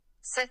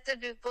Setter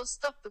du på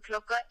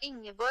stoppeklokka,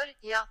 Ingeborg?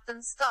 Ja,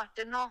 den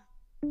starter nå.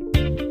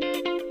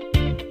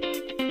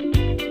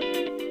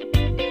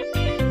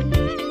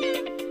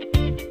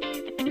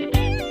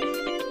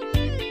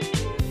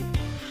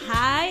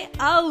 Hei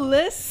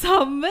alle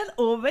sammen,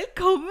 og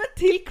velkommen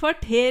til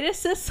Kvarteret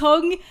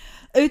sesong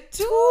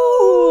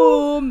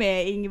 2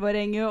 med Ingeborg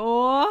Enge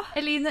og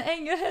Eline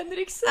Enge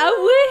Henriksen.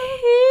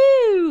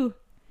 Woohoo!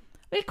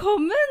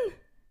 Velkommen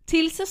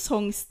til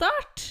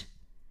sesongstart.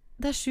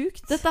 Det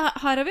sjukt. Dette her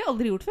har vi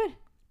aldri gjort før.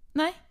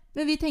 Nei.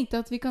 Men vi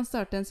tenkte at vi kan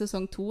starte en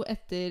sesong 2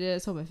 etter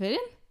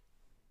sommerferien.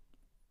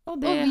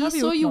 Og det Og vi har vi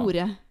så gjort nå.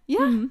 gjorde.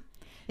 Ja.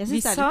 Jeg synes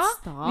Vi det er sa, litt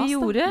stas, vi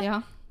gjorde. da.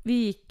 Ja. Vi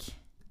gikk.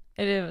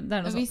 Eller det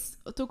er noe Vi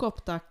sånt. tok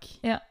opptak.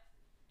 Ja.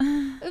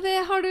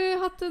 Har du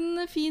hatt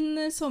en fin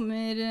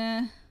sommer?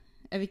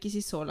 Jeg vil ikke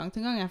si så langt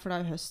en gang, for det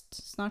er jo høst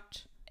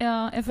snart.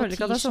 Ja, jeg På føler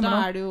ikke at det er tirsdag sommer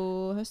nå. er det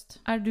jo høst.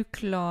 Er du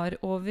klar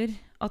over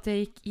at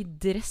jeg gikk i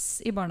dress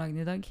i barnehagen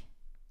i dag?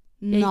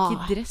 Jeg gikk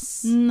i dress.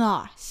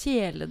 Nei.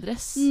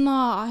 Kjeledress.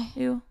 Nei.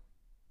 Jo.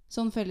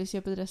 Sånn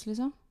felleskjøpedress,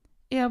 liksom?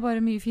 Jeg er bare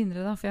mye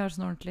finere da, for jeg har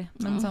sånn ordentlig.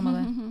 Men samme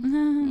det.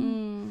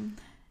 Mm.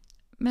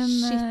 Men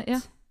Shit. ja,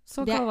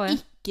 så Det kald var er jeg.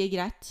 ikke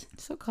greit.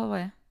 Så kald var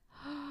jeg.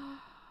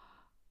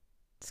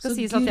 Det skal Så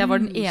sies at jeg var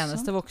den grusomt.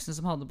 eneste voksne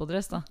som hadde på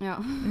dress da. Ja,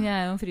 Men jeg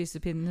er jo en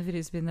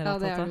frysepinne ja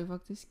det er du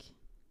faktisk.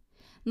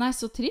 Nei,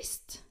 så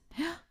trist.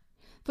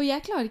 For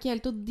jeg klarer ikke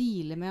helt å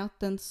deale med at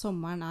den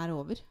sommeren er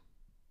over.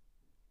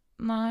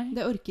 Nei.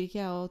 Det orker ikke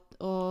jeg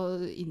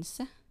å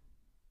innse.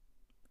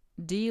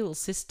 Deal,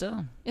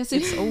 sister. Jeg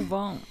syns, It's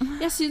over.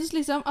 jeg syns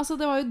liksom Altså,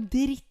 det var jo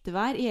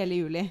drittvær i hele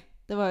juli.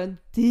 Det var jo en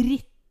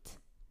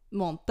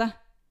drittmåned.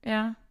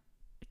 Ja.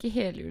 Ikke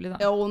hele juli, da.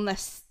 Jo,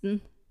 nesten.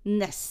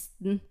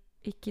 Nesten.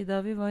 Ikke da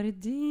vi var i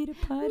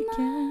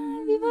dyreparken.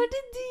 Nei, vi var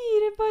til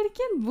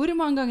Dyreparken. Hvor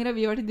mange ganger har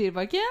vi vært i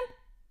Dyreparken?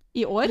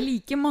 I år?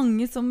 Like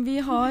mange som vi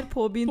har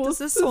påbegynte På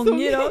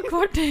sesonger av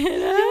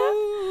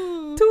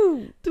Kvarteret.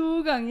 To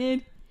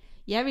ganger.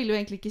 Jeg ville jo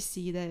egentlig ikke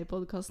si det i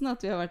podcasten,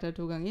 at vi har vært her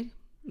 2 ganger.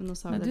 Men nå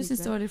sa vi Men det du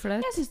syns det likevel. var litt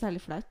flaut? Jeg syns det er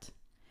litt flaut.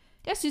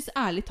 Jeg syns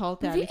ærlig talt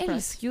det Men er vi litt flaut.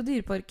 elsker jo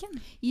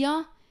Dyreparken. Ja,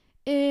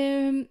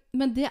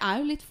 men det er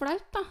jo litt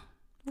flaut, da.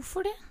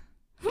 Hvorfor det?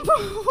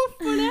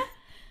 Hvorfor det?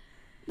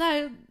 Det er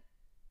jo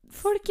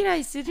Folk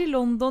reiser til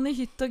London i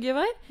hytt og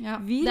gevær. ja,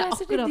 Vi det er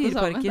reiser til akkurat det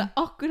samme. Dyreparken. Det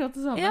er akkurat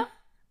det samme. Ja.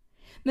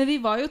 Men vi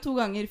var jo 2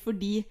 ganger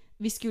fordi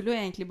vi skulle jo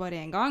egentlig bare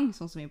 1 gang,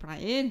 sånn som vi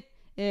pleier.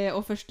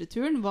 Og første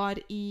turen var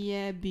i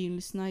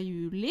begynnelsen av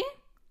juli.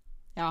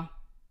 Ja.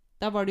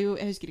 Da var det jo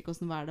Jeg husker ikke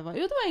hvordan vær det var.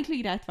 Jo, det var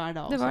egentlig greit vær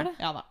da også. Det var det.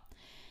 Ja da.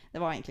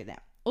 Det var egentlig det.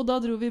 Og da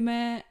dro vi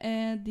med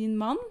din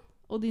mann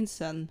og din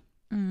sønn.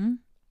 Mm.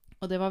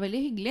 Og det var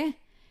veldig hyggelig.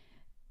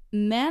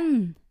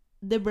 Men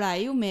det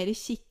blei jo mer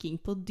kikking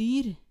på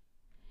dyr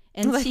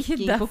enn Det var ikke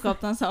kikking på derfor.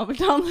 Kaptein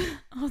Sabeltann.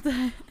 Og det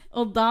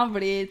Og da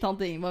blir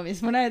tante Ingeborg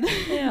misfornøyd.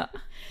 Ja.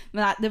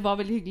 Men nei, det var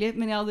veldig hyggelig.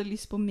 Men jeg hadde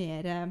lyst på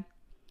mer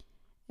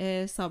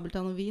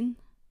Sabeltann og vin.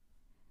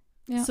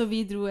 Ja. Så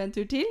vi dro en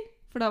tur til.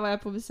 For da var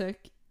jeg på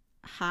besøk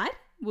her,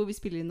 hvor vi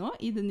spiller inn nå,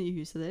 i det nye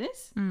huset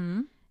deres.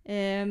 Mm.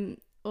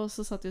 Og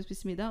så satt vi og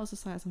spiste middag, og så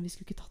sa jeg sånn, vi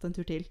skulle ikke tatt en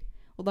tur til.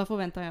 Og da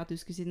forventet jeg at du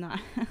skulle si nei.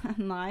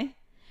 Nei.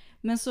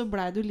 Men så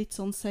ble du litt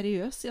sånn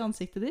seriøs i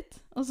ansiktet ditt.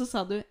 Og så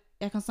sa du,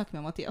 jeg kan snakke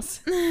med Mathias.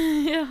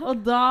 Ja.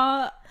 Og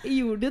da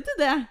gjorde du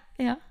det.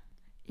 Ja.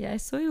 Jeg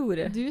så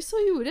gjorde. Du så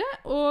gjorde,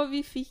 og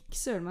vi fikk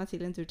søren meg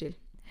til en tur til.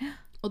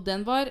 Og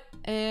den var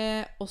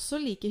også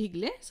like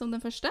hyggelig som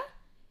den første,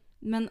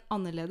 men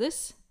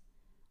annerledes.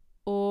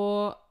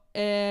 Og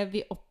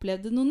vi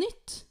opplevde noe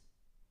nytt.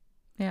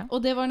 Ja.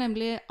 Og det var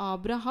nemlig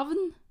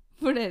Abrahavn.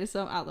 For dere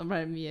som da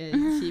ble det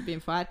mye kjip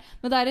info her.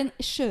 Men det er en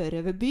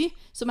sjørøverby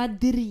som er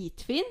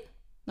dritfin.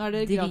 Nå er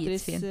det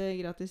Dritfin.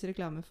 gratis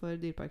reklame for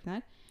Dyreparken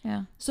her. Ja.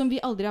 Som vi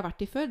aldri har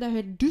vært i før. Det er jo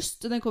helt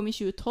dust. Den kom i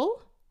 2012,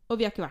 og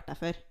vi har ikke vært der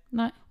før.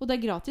 Nei. Og det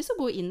er gratis å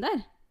gå inn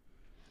der.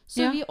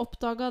 Så Ja. vi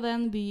oppdaga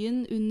den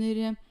byen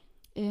under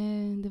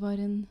det var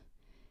en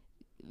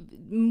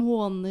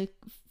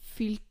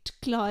månefylt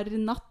klar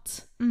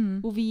natt.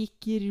 Mm. Hvor vi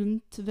gikk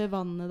rundt ved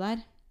vannet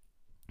der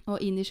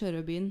og inn i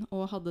sjørøverbyen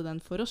og hadde den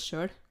for oss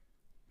sjøl.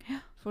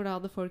 For da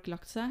hadde folk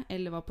lagt seg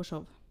eller var på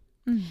show.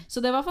 Mm.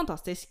 Så det var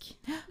fantastisk.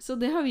 Så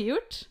det har vi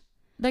gjort.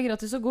 Det er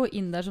gratis å gå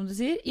inn der, som du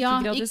sier. Ikke Ja,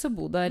 gratis å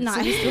bo der. Nei.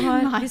 Så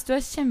Nei. hvis du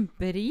er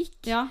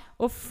kjemperik Ja.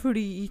 og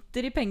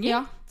flyter i penger,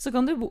 Ja. så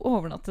kan du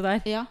overnatte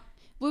der. Ja.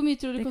 Hvor mye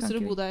tror du Det det kan koster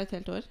ikke å bo vi. der et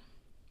helt år?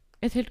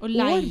 Et helt Å år?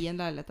 leie en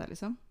leilighet der,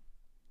 liksom?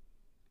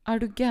 Er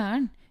du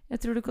gæren? Jeg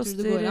tror det Tror du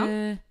koster det går an?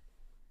 Jeg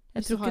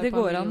Hvis du tror har ikke det et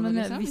par går an, men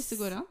millioner, liksom? hvis Hvis det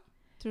går an?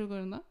 Tror du det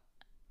går an da?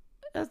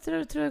 Jeg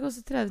tror det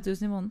koster 30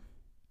 000 i måneden.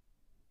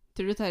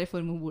 Tror du Terje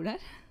Formoe bor der?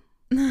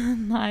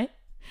 Nei.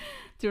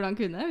 Tror du han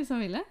kunne, hvis han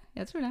ville?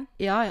 Jeg tror det.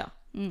 Ja, ja.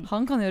 Mm.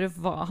 Han kan gjøre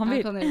hva han Han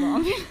vil. kan gjøre hva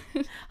han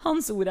vil.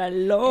 Hans ord er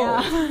lov.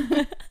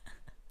 Ja.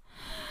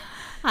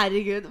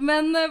 Herregud.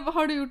 Men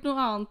har du gjort noe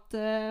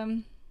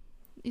annet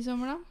i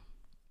sommer, da?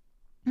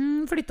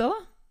 Flytta, da.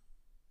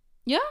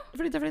 Ja.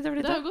 Flytta.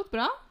 Det har gått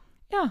bra.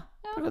 Ja,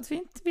 det har gått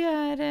fint. Vi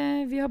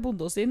har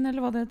bodd oss inn,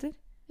 eller hva det heter.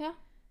 Ja.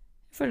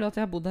 Jeg føler at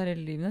jeg har bodd her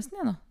hele livet nesten,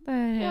 jeg nå. Det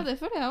er Ja, det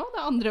føler jeg også. Det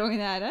er andre gangen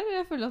jeg er her.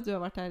 Jeg føler at du har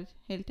vært her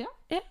hele tiden.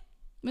 Ja.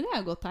 Men det er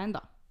et godt tegn, da.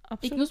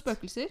 absolutt. Ikke noen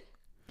spøkelser.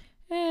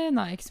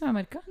 Nei, ikke som jeg har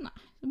merket.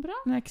 Så bra.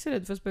 Men jeg er ikke så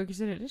redd for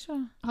spøkelser heller, så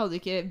Hadde du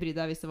ikke brydd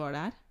deg hvis det var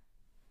det her?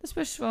 det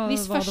spørs hva,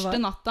 Hvis hva det første var.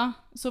 natta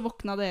så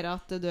våkna dere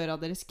at døra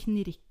deres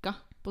knirka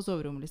på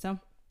soverommet, liksom.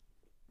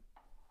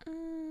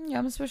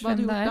 Ja, men spørs Hva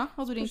hadde hvem du det gjort er. da?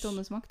 Hadde du ringt Spørs-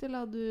 åndesmakt, eller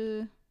hadde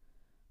du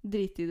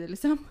driti i det,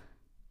 liksom?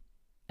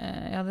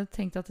 Jeg hadde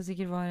tenkt at det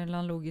sikkert var en eller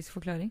annen logisk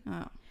forklaring.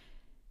 Ja.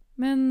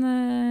 Men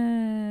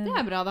Det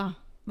er bra, da.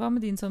 hva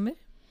med din sommer?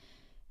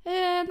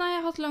 Nei,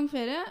 jeg har hatt lang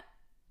ferie.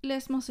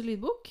 Lest masse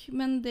lydbok.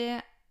 Men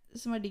det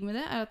som er digg med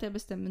det, er at jeg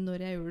bestemmer når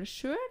jeg gjør det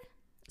sjøl.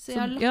 Så jeg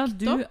har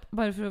lagt opp.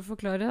 Bare for å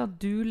forklare, at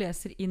du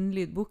leser inn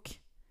lydbok.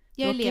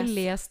 Du Jeg har ikke leser-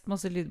 lest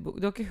masse lydbok.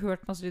 Du har ikke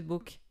hørt masse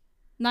lydbok.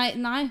 Nei,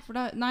 jeg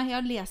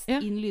har lest Ja.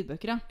 inn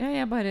lydbøker, ja. Ja,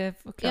 jeg bare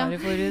forklarer Ja.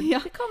 for Ja.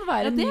 Det kan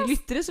være Ja, det nye er-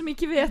 lyttere som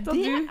ikke vet at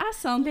Det du er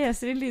sant.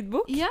 leser inn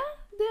lydbok. Ja,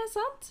 det er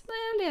sant. Nei,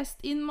 jeg har lest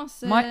inn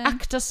masse My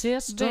actor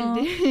sister.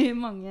 veldig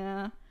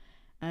mange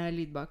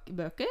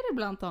lydbøker,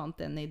 blant annet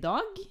den i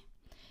dag.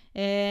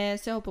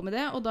 Så jeg holdt på med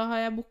det, og da har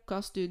jeg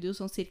booka studio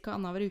sånn cirka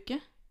annenhver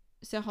uke.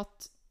 Så jeg har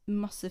hatt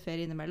masse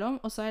ferie innimellom,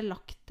 og så har jeg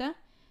lagt det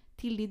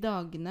til de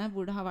dagene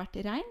hvor det har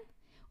vært regn.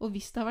 Og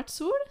hvis det har vært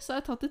sol, så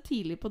har jeg tatt det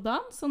tidlig på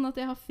dagen, sånn at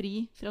jeg har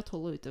fri fra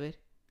 12 og utover.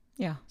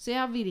 Ja. Så jeg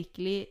har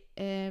virkelig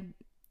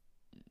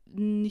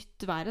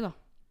nytt været, da.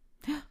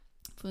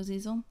 For å si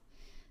det sånn.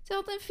 Så jeg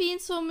har hatt en fin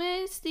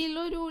sommer, stille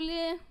og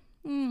rolig.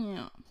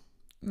 Ja.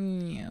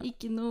 Ja.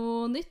 Ikke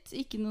noe nytt,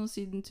 ikke noe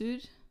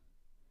sydentur.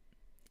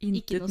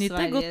 Intet noe nytt er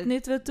Sverige- godt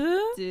nytt, vet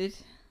du. Tur.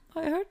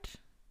 Har jeg hørt.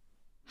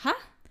 Hæ?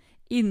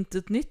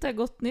 Intet nytt er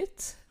godt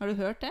nytt. Har du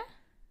hørt det?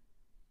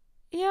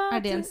 Ja, Er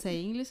det en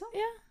saying, liksom?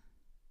 Ja.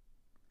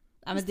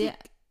 Nei, men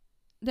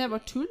det er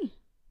bare tull.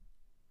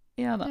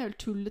 Ja Det da. er jo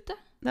tullete.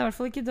 Det er i hvert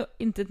fall ikke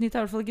intet nytt er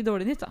i hvert fall ikke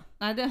dårlig nytt, da.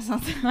 Nei, det er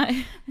sant.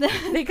 Nei,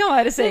 Det- det kan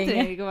være Det trenger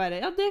sayinget. ikke å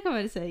være. Ja, det kan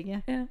være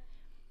sayinget. Ja.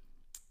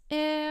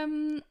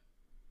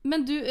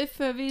 Men du,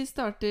 før vi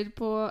starter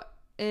på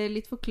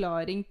litt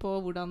forklaring på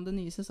hvordan den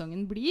nye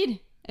sesongen blir,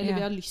 eller Ja.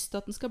 vi har lyst til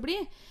at den skal bli,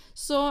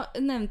 så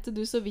nevnte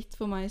du så vidt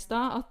for meg i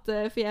stad at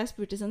for jeg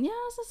spurte sånn, ja,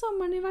 så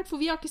sommeren i hvert, for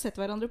vi har ikke sett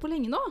hverandre på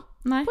lenge nå,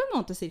 Nei. på en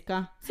måned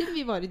cirka, siden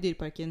vi var i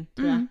Dyreparken,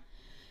 tror jeg. Mm.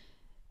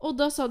 Og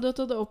da sa du at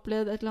du hadde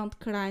opplevd et eller annet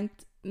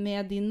kleint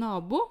med din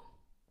nabo,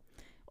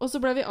 og så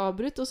ble vi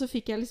avbrutt, og så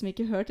fikk jeg liksom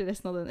ikke hørt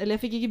resten av den, eller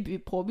jeg fikk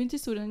ikke påbegynt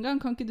historien engang.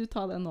 Kan ikke du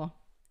ta den nå?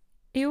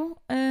 Jo,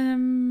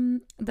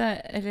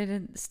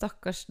 eller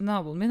stakkars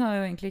naboen min har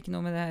jo egentlig ikke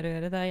noe med det her å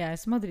gjøre. Det er jeg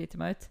som har driti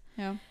meg ut.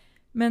 Ja.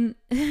 Men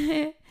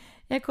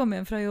jeg kom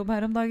hjem fra jobb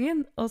her om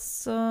dagen, og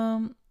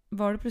så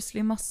var det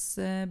plutselig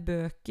masse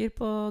bøker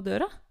på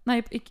døra.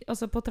 Nei, ikke,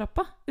 altså på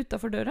trappa,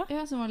 utenfor døra.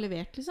 Ja, som var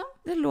levert, liksom?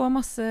 Det lå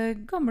masse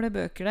gamle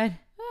bøker der.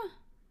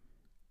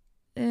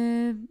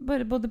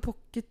 Bare både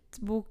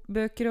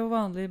pocketbøker og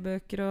vanlige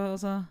bøker og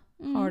altså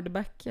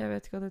hardback, jeg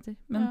vet ikke hva det heter.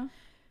 Men, ja.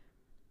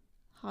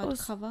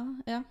 Hardcover,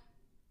 ja.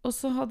 Og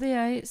så hadde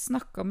jeg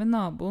snakket med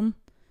naboen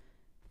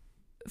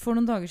for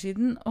noen dager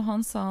siden, og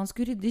han sa han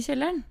skulle rydde i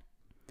kjelleren.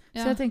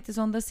 Ja. Så jeg tenkte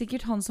sånn, det er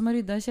sikkert han som har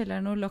ryddet i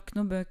kjelleren og lagt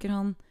noen bøker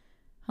han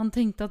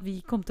tenkte at vi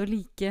kom til å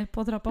like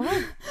på trappa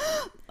vår,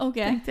 Ok.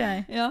 tenkte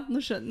jeg. Ja,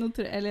 nå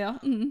tror jeg, eller ja.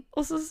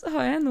 Og så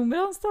har jeg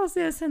nummeret hans da, så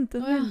jeg sendte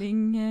en Å,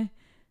 ja.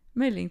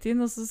 melding til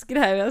han, og så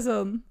skrev jeg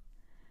sånn,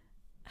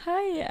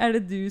 hei, er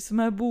det du som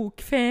er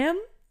bokfeen?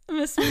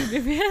 Med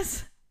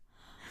smilefjes.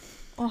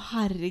 Å,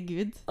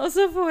 herregud. Og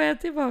så får jeg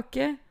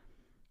tilbake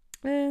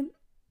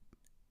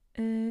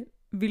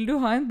vil du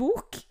ha en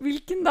bok?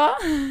 Hvilken da?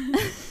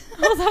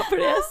 Og da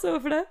ble jeg så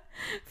flau.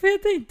 For jeg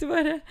tenkte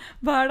bare,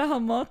 hva er det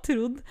han må ha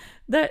trodd?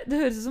 Det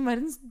høres ut som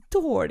verdens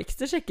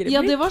dårligste sjekkereplikk.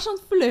 Ja, det var sånn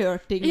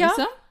flørting, Ja,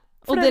 liksom.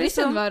 for Og det er dere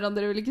liksom- kjenner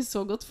hverandre vel ikke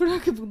så godt, for dere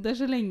har ikke bodd der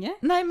så lenge.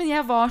 Nei, men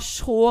jeg var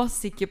så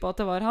sikker på at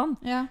det var han.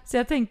 Ja.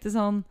 Så jeg tenkte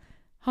sånn,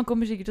 han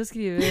kommer sikkert til å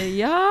skrive,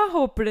 ja,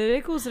 håper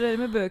dere koser dere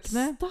med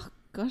bøkene.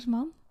 Stakkars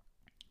mann.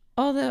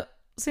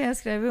 Så jeg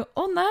skrev jo,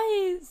 å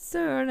nei,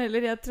 søren,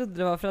 eller jeg trodde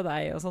det var fra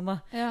deg og sånn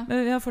da. Ja.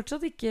 Men vi har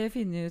fortsatt ikke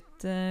funnet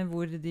ut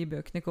hvor de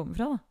bøkene kommer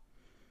fra da.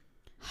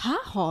 Hæ,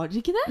 har dere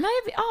ikke det? Nei,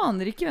 vi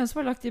aner ikke hvem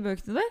som har lagt de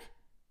bøkene der.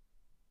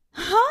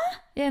 Hæ?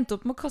 Jeg endte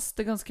opp med å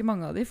kaste ganske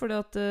mange av de, fordi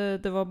at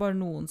det var bare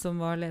noen som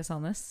var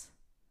lesende.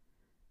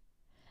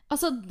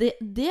 Altså, det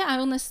er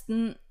jo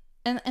nesten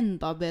en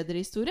enda bedre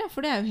historie,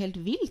 for det er jo helt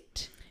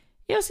vilt.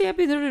 Ja, så jeg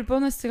begynner å lure på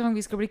neste gang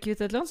vi skal bli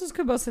kvitt et eller annet, så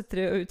skal vi bare sette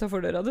det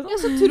utenfor døra di nå. Ja,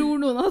 så tror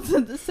noen at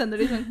det sender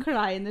de sånn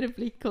klein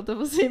replikk, holdt jeg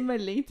på å si,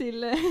 melding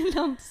til en eller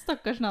annen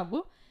stakkars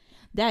nabo.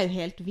 Det er jo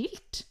helt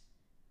vilt.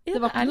 Ja,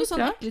 Det var er ikke noe litt sånn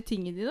rart. ekle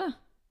ting i de da.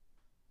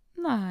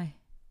 Nei.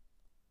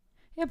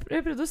 Jeg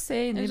prøvde å se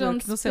inn i Eller sånn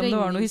bøkene og se om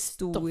det var noe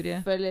historie.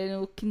 sprengstoff eller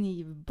noe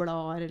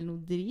knivblader eller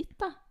noe drit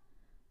da.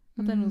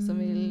 At det er noen som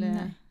vil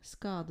Nei.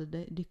 skade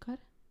dykkar.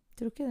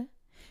 Tror ikke det.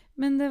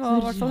 Men det var Så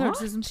i hvert fall rart.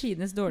 hørtes ut som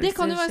tidenes dårligste Det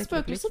kan jo være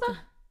sjekkeplikt. spøkelse da.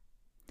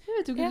 Det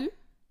vet jo ikke Ja. du.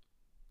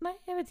 Nei,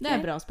 jeg vet ikke. Det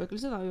er bra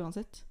spøkelse da,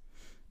 uansett.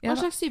 Ja Hva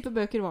da. slags type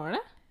bøker var det?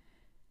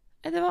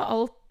 Det var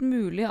alt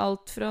mulig.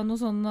 Alt fra noe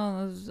sånn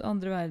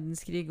andre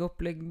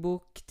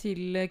verdenskrig-oppleggbok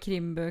til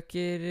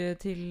krimbøker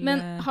til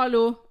Men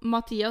hallo,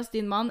 Mathias,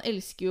 din mann,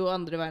 elsker jo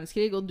andre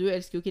verdenskrig, og du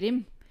elsker jo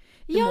krim.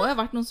 Det må jo ha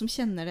vært noen som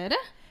kjenner dere.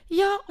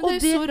 Ja, Men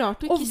det er jo så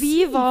rart å ikke og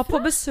vi var på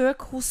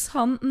besøk hos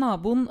han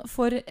naboen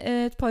for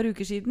et par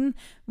uker siden,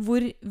 hvor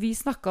vi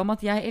snakket om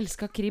at jeg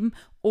elsket krim,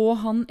 og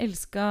han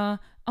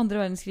elsket andre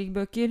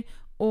verdenskrig-bøker,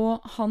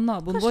 og han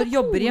naboen vår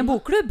jobber i en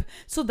bokklubb.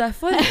 Så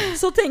derfor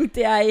så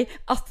tenkte jeg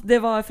at det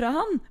var fra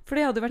han, for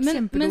det hadde vært Men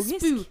kjempelogisk.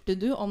 spurte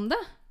du om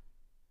det?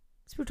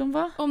 Spurte om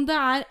hva? Om det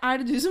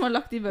er det du som har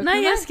lagt de bøkene Nei,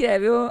 jeg der?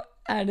 skrev jo,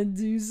 det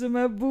du som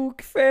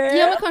bokfan?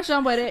 Ja, men kanskje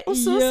han bare Og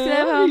så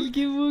skrev han,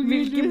 hvilken bok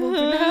hvilken bok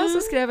vil du ha?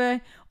 Så skrev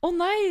jeg,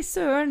 nei,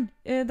 søren,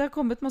 det har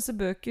kommet masse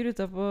bøker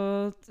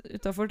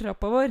utenfor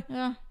trappa vår.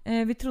 Ja.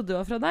 Vi trodde det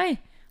var fra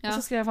deg. Ja. Og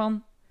så skrev han,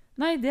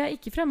 nei, det er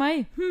ikke fra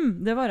meg.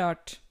 Det var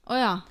rart.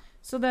 Åja.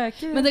 Så det er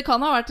ikke... Men det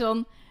kan ha vært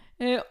sånn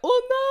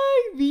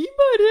nei, vi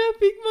bare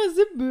fikk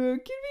masse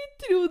bøker, vi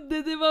trodde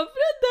det var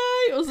fra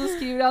deg. Og så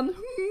skriver han,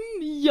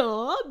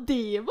 ja,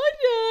 det var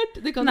rart.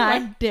 Det kan jo Nei,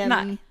 være den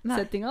nei,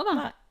 settinga da.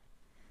 nei.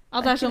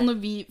 At det er sånn når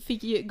vi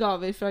fikk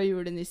gaver fra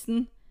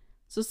julenissen,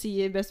 så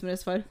sier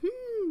bestemors far,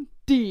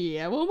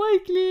 det var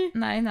merkelig.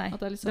 Nei, At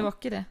det er liksom- det var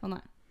ikke det. Å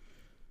nei.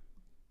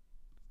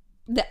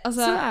 Det,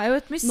 altså, Så det er jo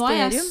et nå er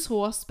mysterium. jeg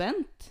så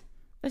spent.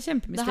 Det er Det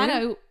kjempemysterium. her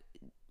er jo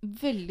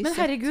veldig Men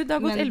herregud, det har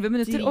gått men 11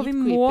 minutter, og vi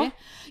må... dritcreepy.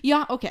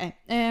 Ja, ok.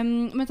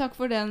 Men takk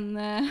for den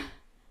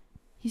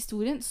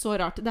historien. Så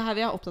rart. Det her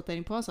vil jeg ha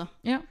oppdatering på, altså.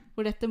 Ja.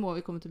 For dette må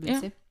vi komme til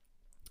bunns i.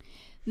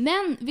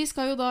 Men vi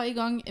skal jo da i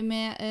gang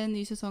med en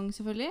ny sesong,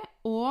 selvfølgelig.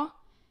 Og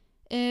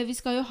vi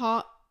skal jo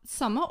ha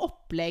samme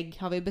opplegg,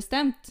 har vi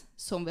bestemt,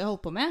 som vi har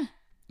holdt på med.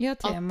 Ja,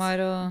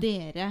 temaer og...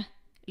 Dere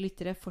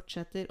lyttere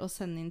fortsetter å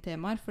sende inn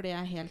temaer, for det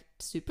er helt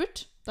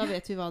supert. Da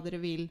vet vi hva dere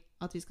vil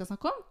at vi skal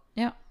snakke om.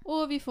 Ja.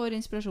 Og vi får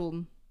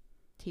inspirasjon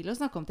til å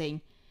snakke om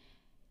ting.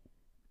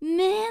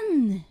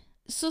 Men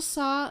så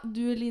sa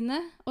du,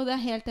 Line, og det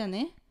er helt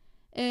enig,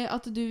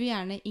 at du vil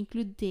gjerne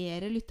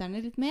inkludere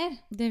lytterne litt mer.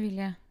 Det vil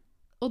jeg.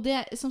 Og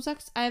det, som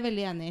sagt, er jeg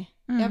veldig enig i.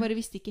 Jeg bare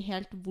visste ikke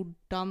helt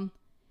hvordan...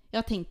 Jeg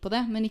har tenkt på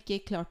det, men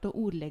ikke klart å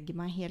ordlegge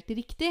meg helt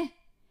riktig.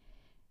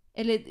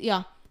 Eller,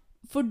 ja.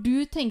 For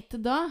du tenkte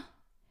da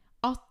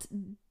at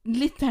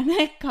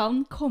lytterne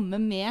kan komme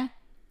med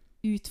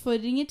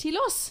utfordringer til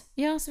oss.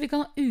 Ja, så vi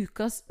kan ha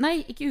ukas... Nei,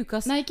 ikke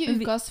ukas. Nei, ikke men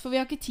vi- ukas, for vi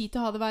har ikke tid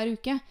til å ha det hver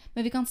uke.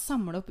 Men vi kan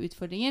samle opp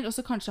utfordringer, og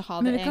så kanskje ha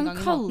det Men vi en kan gang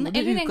i kalle måneden.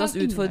 det eller en ukas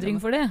gang utfordring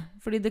innimellom. for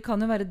det. Fordi det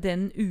kan jo være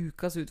den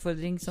ukas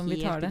utfordring som vi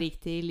tar Helt det.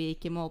 riktig,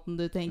 like måten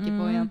du tenker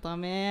på, jenta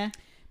mi.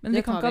 Men Det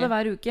vi kan tar ikke ha vi. det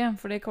hver uke,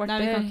 for det Nei, vi kan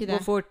kvarter ikke det.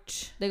 går fort.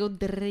 Det går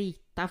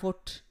drita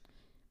fort.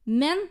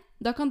 Men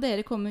da kan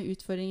dere komme med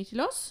utfordringer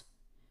til oss.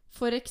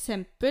 For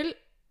eksempel,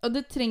 og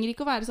det trenger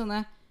ikke å være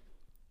sånne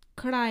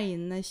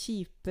kleine,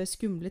 kjipe,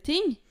 skumle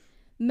ting.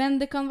 Men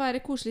det kan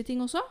være koselige ting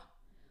også.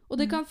 Og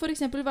det kan for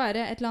eksempel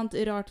være et eller annet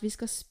rart vi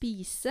skal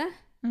spise.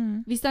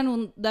 Hvis det er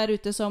noen der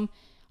ute som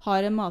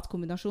har en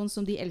matkombinasjon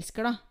som de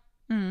elsker da,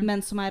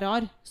 men som er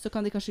rar, så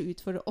kan de kanskje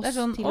utfordre oss Det er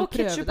sånn, til å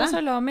prøve ketchup og det.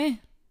 salami.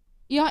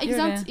 Ja, ikke Gjør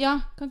sant? det. Ja,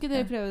 kan ikke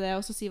dere Ja. prøve det,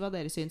 og så si hva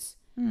dere syns?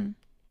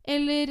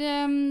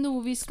 Eller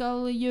noe vi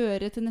skal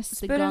gjøre til neste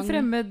Spør gang. en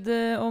fremmed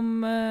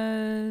om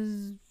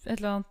et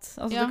eller annet.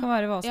 Altså Ja, det kan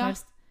være hva som ja.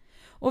 helst.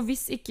 Og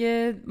hvis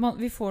ikke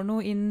vi får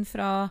noe inn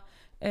fra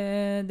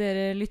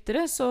dere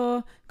lyttere,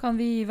 så kan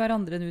vi gi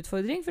hverandre en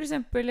utfordring. For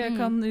eksempel, jeg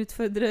kan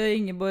utfordre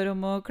Ingeborg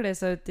om å kle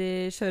seg ut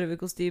i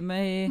sjørøverkostyme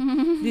i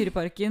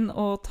dyreparken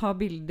og ta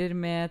bilder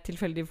med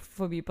tilfeldig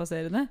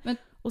forbipasserende.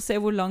 Og se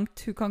hvor langt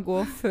hun kan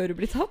gå før hun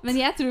blir tatt. Men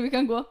jeg tror vi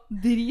kan gå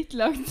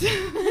dritlangt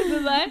med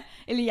det der.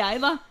 Eller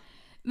jeg da.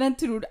 Men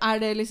er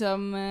det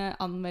liksom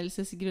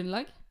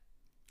anmeldelsesgrunnlag?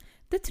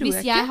 Det tror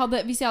jeg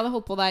ikke. Hvis jeg hadde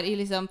holdt på der i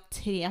liksom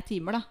 3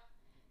 timer da,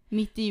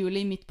 midt i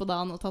juli, midt på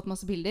dagen, og tatt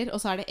masse bilder, og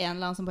så er det en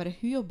eller annen som bare,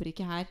 hun jobber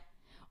ikke her.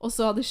 Og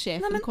så hadde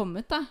sjefen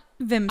kommet da.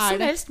 Hvem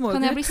som helst må jo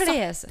Kan jeg kunne bli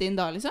kle satt seg. inn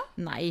da, liksom?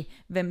 Nei,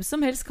 hvem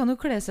som helst kan jo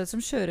kle seg ut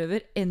som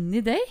sjørøver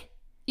any day.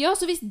 Ja,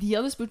 så hvis de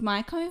hadde spurt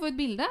meg, kan vi få et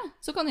bilde?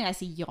 Så kan jo jeg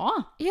si ja.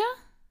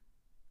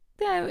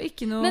 Det er jo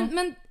ikke noe...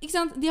 Men ikke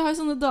sant, de har jo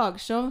sånne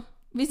dagshow,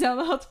 hvis jeg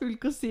hadde hatt full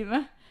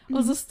kostyme,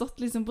 og så stått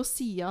liksom på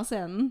siden av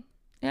scenen,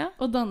 Ja.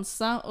 og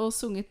dansa og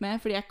sunget med,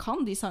 fordi jeg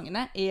kan de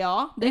sangene.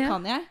 Ja, det Ja.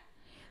 kan jeg.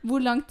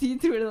 Hvor lang tid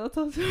tror du det har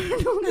tatt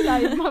før noen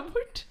leier meg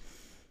bort?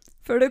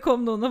 Før det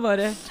kom noen og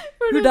bare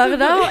Hun der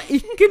har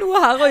ikke noe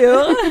her å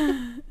gjøre.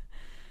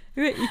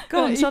 Hun er ikke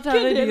ansatt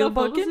her i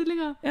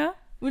dyreparken. Ja.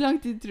 Hvor lang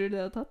tid tror du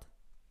det har tatt?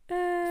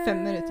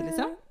 5 minutter,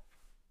 liksom?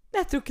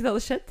 Jeg tror ikke det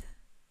hadde skjedd.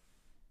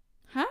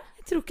 Hæ?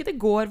 Jeg tror ikke det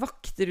går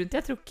vakter rundt.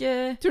 Jeg tror ikke...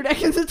 Tror du jeg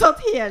kunne tatt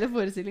hele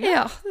forestillingen?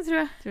 Ja, det tror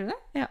jeg. Tror du det?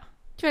 Ja.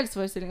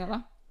 Kveldsforestillingen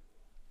da?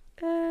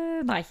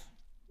 Nei.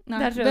 Nei.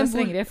 Der tror jeg det er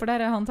strengere, for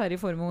der er han Terje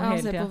Formoe Ja, han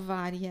hele ser tida. på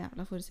hver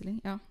jævla forestilling,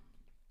 ja.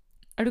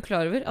 Er du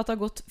klar over at det har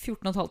gått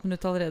 14,5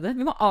 minutter allerede?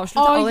 Vi må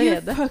avslutte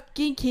allerede.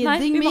 fucking Nei,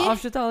 kidding vi må me?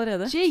 avslutte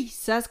allerede.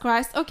 Jesus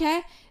Christ, ok.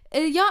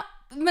 Ja,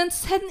 men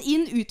send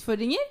inn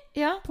utfordringer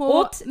Ja, på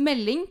og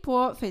melding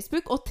på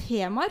Facebook, og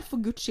temaer, for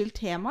Guds skyld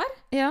temaer.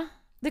 ja.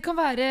 Det kan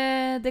være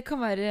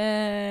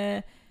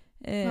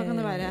Hva kan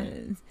det være?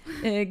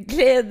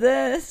 Glede,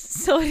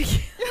 sorg,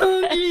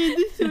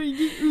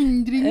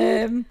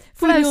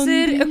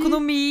 flauser,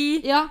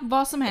 økonomi, Ja,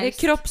 hva som helst.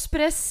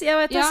 kroppspress. Jeg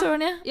vet da Ja,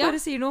 søren, jeg. ja. Bare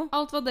sier noe.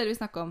 Alt hva dere vil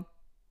snakke om.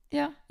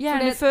 Ja.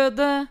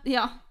 Hjerneføde.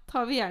 Ja,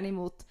 tar vi gjerne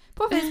imot.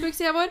 På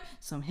Facebook-sida vår,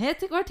 som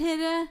heter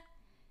Kvarteret.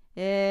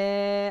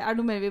 Er det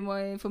noe mer vi må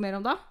informere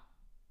om da?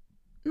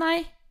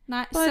 Nei,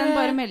 Nei, Bare- send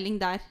bare melding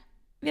der.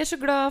 vi er så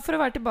glad for å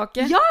være tilbake.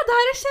 Ja, det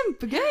her er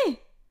kjempegøy!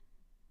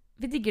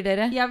 Vi digger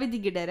dere. Ja, vi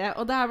digger dere.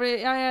 Og det her blir,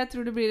 ja, jeg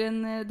tror det blir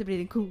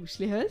en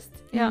koselig høst.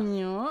 Ja.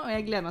 Og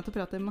jeg gleder meg til å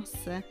prate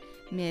masse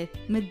mer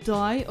med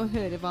deg og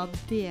høre hva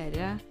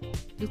dere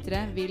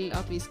lyttere vil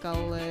at vi skal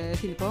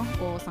finne på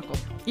og snakke om.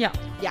 Ja.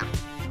 Ja.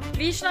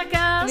 Vi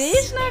snakkes! Vi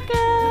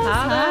snakkes!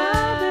 Ha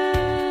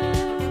det!